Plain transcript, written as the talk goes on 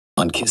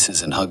On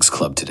Kisses and Hugs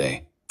Club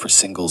today, for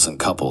singles and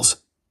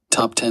couples,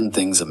 Top 10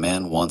 Things a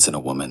Man Wants in a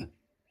Woman,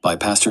 by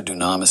Pastor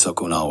Dunamis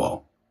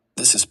Okunawo.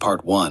 This is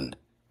part 1.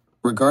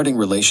 Regarding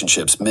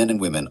relationships, men and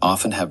women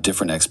often have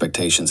different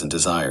expectations and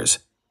desires.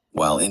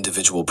 While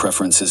individual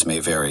preferences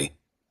may vary,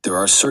 there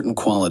are certain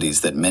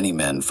qualities that many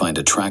men find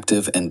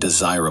attractive and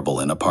desirable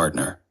in a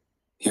partner.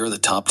 Here are the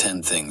top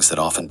 10 things that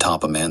often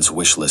top a man's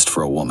wish list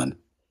for a woman.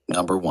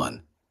 Number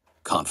 1.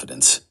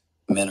 Confidence.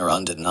 Men are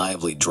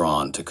undeniably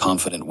drawn to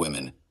confident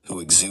women who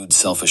exude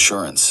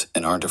self-assurance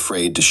and aren't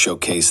afraid to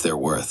showcase their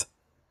worth.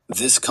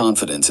 This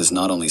confidence is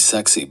not only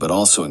sexy but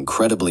also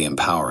incredibly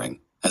empowering,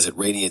 as it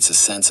radiates a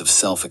sense of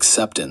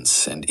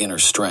self-acceptance and inner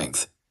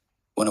strength.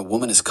 When a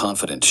woman is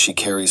confident, she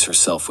carries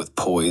herself with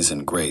poise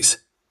and grace,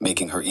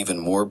 making her even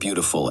more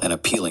beautiful and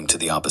appealing to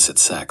the opposite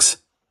sex.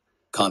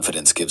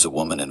 Confidence gives a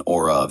woman an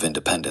aura of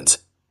independence,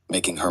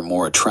 making her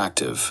more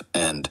attractive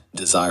and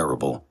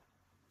desirable.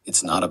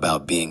 It's not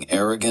about being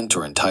arrogant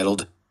or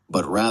entitled,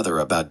 but rather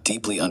about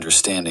deeply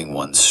understanding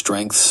one's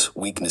strengths,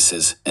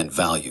 weaknesses, and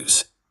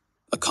values.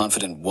 A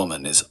confident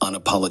woman is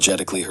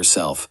unapologetically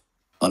herself,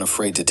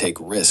 unafraid to take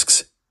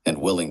risks, and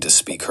willing to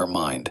speak her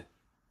mind.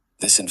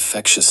 This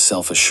infectious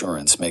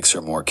self-assurance makes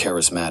her more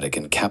charismatic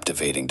and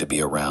captivating to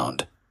be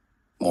around.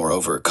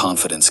 Moreover,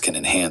 confidence can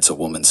enhance a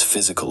woman's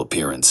physical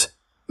appearance,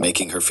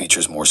 making her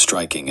features more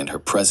striking and her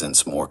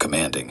presence more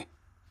commanding.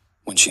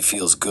 When she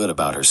feels good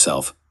about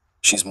herself,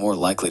 she's more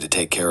likely to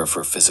take care of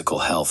her physical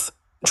health,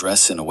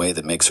 dress in a way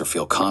that makes her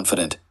feel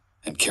confident,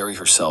 and carry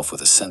herself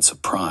with a sense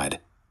of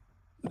pride.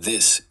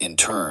 This, in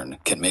turn,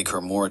 can make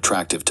her more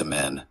attractive to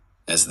men,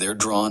 as they're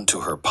drawn to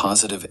her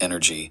positive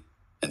energy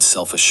and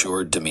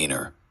self-assured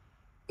demeanor.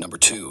 Number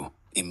 2.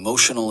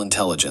 Emotional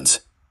intelligence.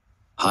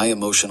 High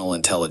emotional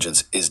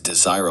intelligence is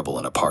desirable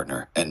in a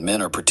partner, and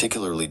men are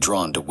particularly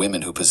drawn to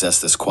women who possess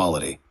this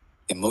quality.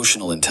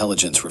 Emotional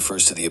intelligence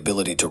refers to the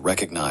ability to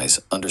recognize,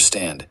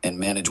 understand, and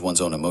manage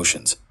one's own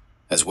emotions,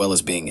 as well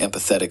as being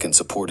empathetic and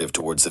supportive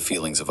towards the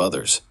feelings of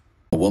others.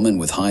 A woman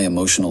with high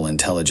emotional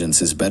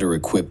intelligence is better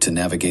equipped to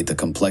navigate the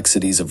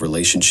complexities of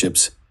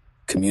relationships,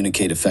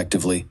 communicate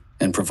effectively,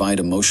 and provide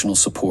emotional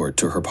support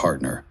to her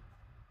partner.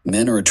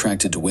 Men are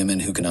attracted to women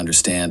who can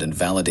understand and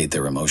validate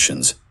their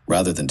emotions,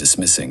 rather than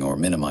dismissing or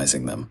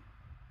minimizing them.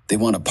 They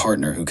want a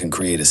partner who can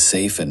create a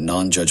safe and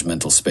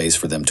non-judgmental space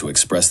for them to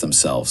express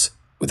themselves,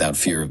 without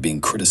fear of being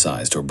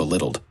criticized or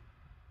belittled.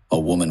 A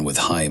woman with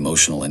high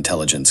emotional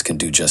intelligence can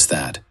do just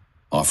that,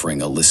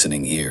 offering a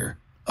listening ear,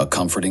 a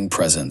comforting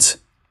presence,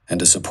 and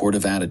a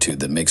supportive attitude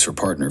that makes her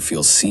partner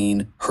feel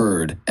seen,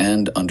 heard,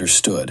 and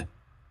understood.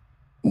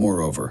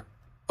 Moreover,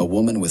 a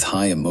woman with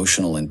high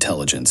emotional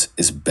intelligence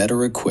is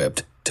better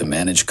equipped to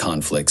manage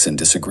conflicts and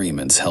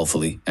disagreements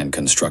healthily and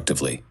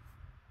constructively.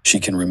 She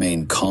can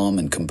remain calm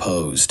and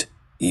composed,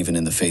 even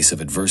in the face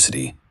of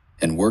adversity,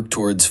 and work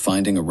towards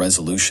finding a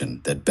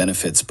resolution that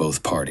benefits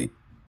both parties.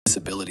 This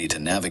ability to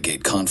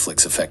navigate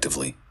conflicts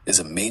effectively is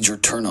a major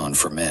turn-on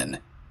for men,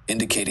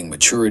 indicating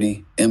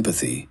maturity,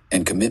 empathy,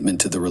 and commitment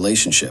to the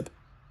relationship.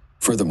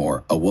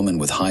 Furthermore, a woman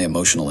with high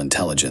emotional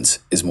intelligence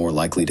is more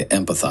likely to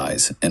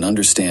empathize and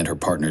understand her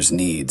partner's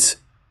needs,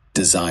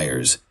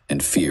 desires,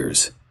 and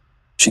fears.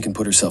 She can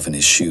put herself in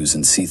his shoes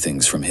and see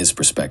things from his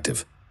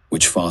perspective,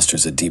 which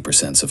fosters a deeper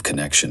sense of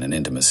connection and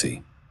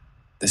intimacy.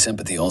 This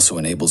empathy also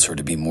enables her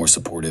to be more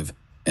supportive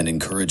and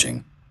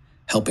encouraging,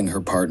 helping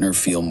her partner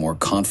feel more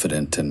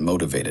confident and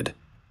motivated.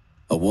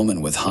 A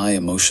woman with high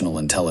emotional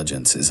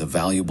intelligence is a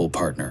valuable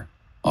partner,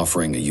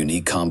 offering a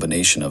unique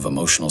combination of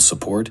emotional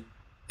support,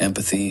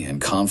 empathy, and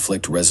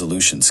conflict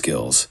resolution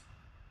skills.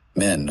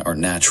 Men are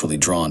naturally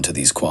drawn to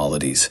these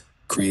qualities,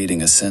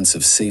 creating a sense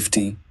of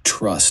safety,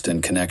 trust,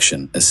 and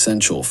connection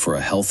essential for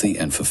a healthy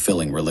and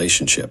fulfilling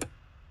relationship.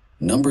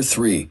 Number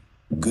 3.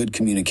 Good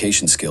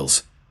communication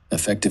skills.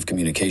 Effective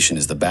communication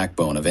is the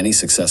backbone of any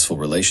successful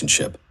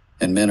relationship,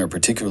 and men are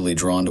particularly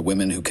drawn to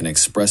women who can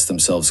express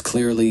themselves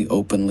clearly,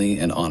 openly,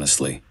 and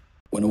honestly.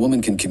 When a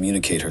woman can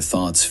communicate her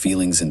thoughts,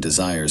 feelings, and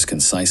desires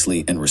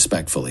concisely and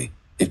respectfully,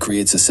 it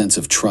creates a sense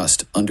of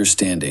trust,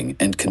 understanding,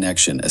 and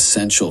connection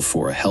essential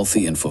for a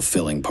healthy and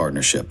fulfilling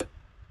partnership.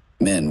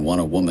 Men want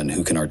a woman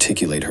who can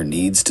articulate her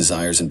needs,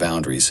 desires, and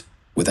boundaries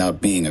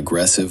without being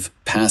aggressive,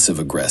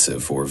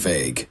 passive-aggressive, or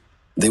vague.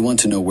 They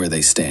want to know where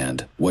they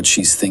stand, what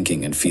she's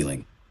thinking and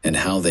feeling, and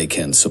how they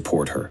can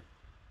support her.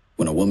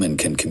 When a woman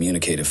can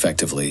communicate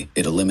effectively,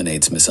 it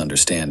eliminates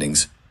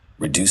misunderstandings,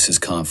 reduces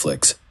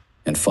conflicts,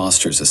 and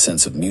fosters a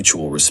sense of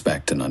mutual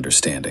respect and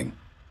understanding.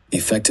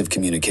 Effective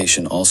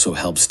communication also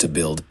helps to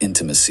build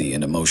intimacy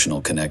and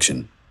emotional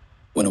connection.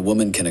 When a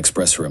woman can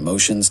express her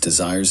emotions,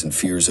 desires, and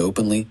fears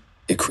openly,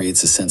 it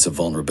creates a sense of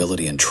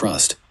vulnerability and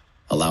trust,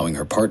 allowing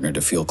her partner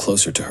to feel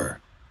closer to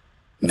her.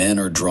 Men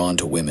are drawn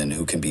to women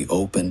who can be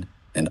open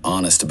and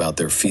honest about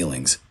their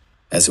feelings,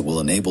 as it will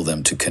enable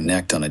them to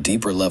connect on a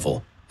deeper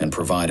level and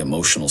provide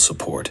emotional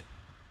support.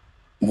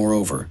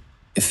 Moreover,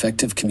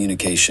 effective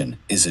communication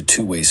is a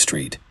two-way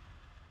street.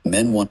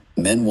 Men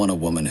want a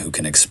woman who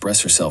can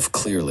express herself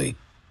clearly,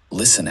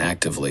 listen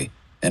actively,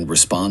 and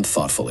respond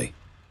thoughtfully.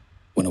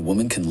 When a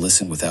woman can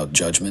listen without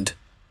judgment,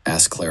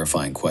 ask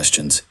clarifying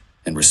questions,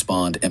 and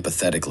respond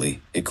empathetically,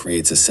 it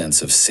creates a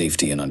sense of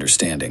safety and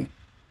understanding,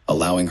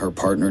 allowing her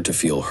partner to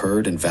feel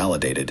heard and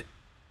validated.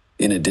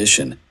 In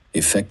addition,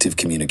 effective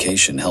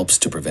communication helps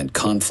to prevent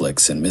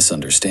conflicts and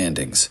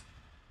misunderstandings.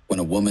 When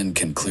a woman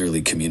can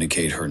clearly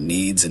communicate her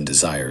needs and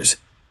desires,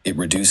 it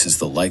reduces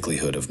the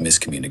likelihood of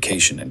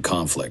miscommunication and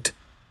conflict.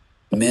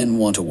 Men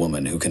want a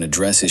woman who can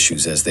address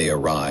issues as they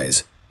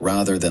arise,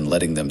 rather than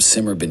letting them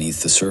simmer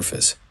beneath the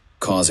surface,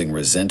 causing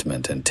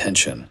resentment and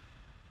tension.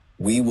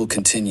 We will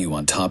continue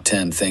on Top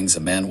 10 Things a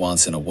Man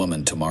Wants in a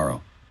Woman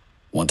tomorrow.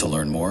 Want to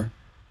learn more?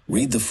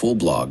 Read the full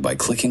blog by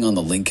clicking on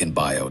the link in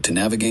bio to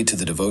navigate to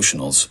the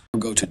devotionals or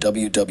go to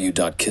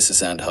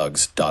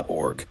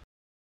www.kissesandhugs.org.